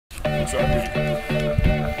Not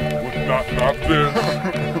this.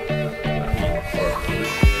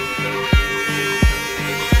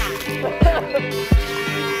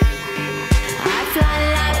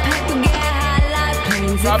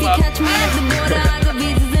 If you catch me at the border, I got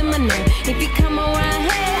visas in my name. If you come around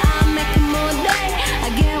here, I'll make them all day. I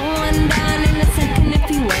get one down in a second if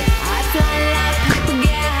you wait. I fly like paper,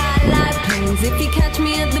 get high like planes. If you catch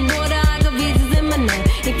me at the border, I got visas in my name.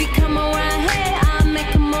 If you come around here, I'll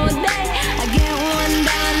make them all day. I get one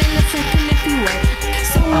down in a second if you wait.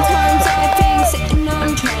 Sometimes I think sitting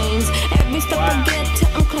on trains. Every stop I get to,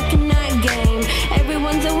 I'm clocking that game.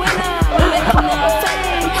 Everyone's a winner, we're making our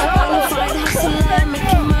fame. Bonafide hustler,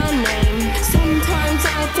 making my name. Sometimes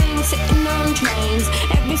I think sitting on trains.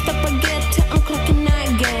 Every stop I get to, I'm clocking that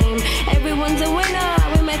game. Everyone's a winner,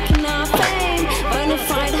 we're making our fame.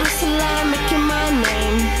 Bonafide hustler, making my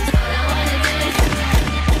name.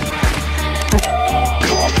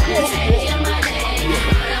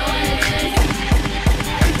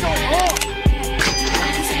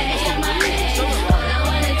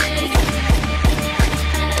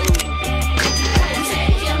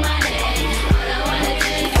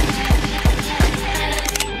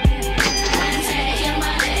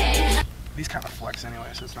 These kind of flex anyway,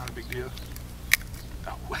 so it's not a big deal.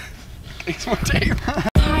 Oh, thanks for tape.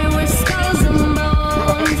 Skulls and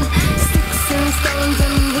bones, sticks and stones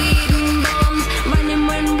and weed and bombs, running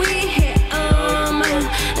when we hit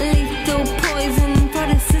lethal poison for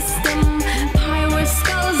the system. Pirate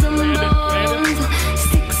skulls and bones,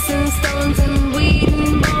 sticks and stones and weed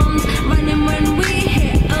and bombs, running when we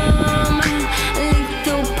hit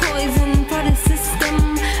lethal poison for the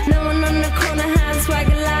system. No one on the corner has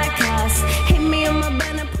swagger like us. Hit me on my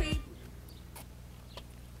banner, please.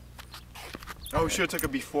 Oh, we should have took a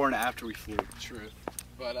before and after we flew. Truth.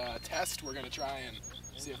 But test, we're gonna try and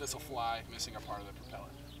see if this will fly, missing a part of the propeller.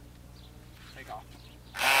 Take off.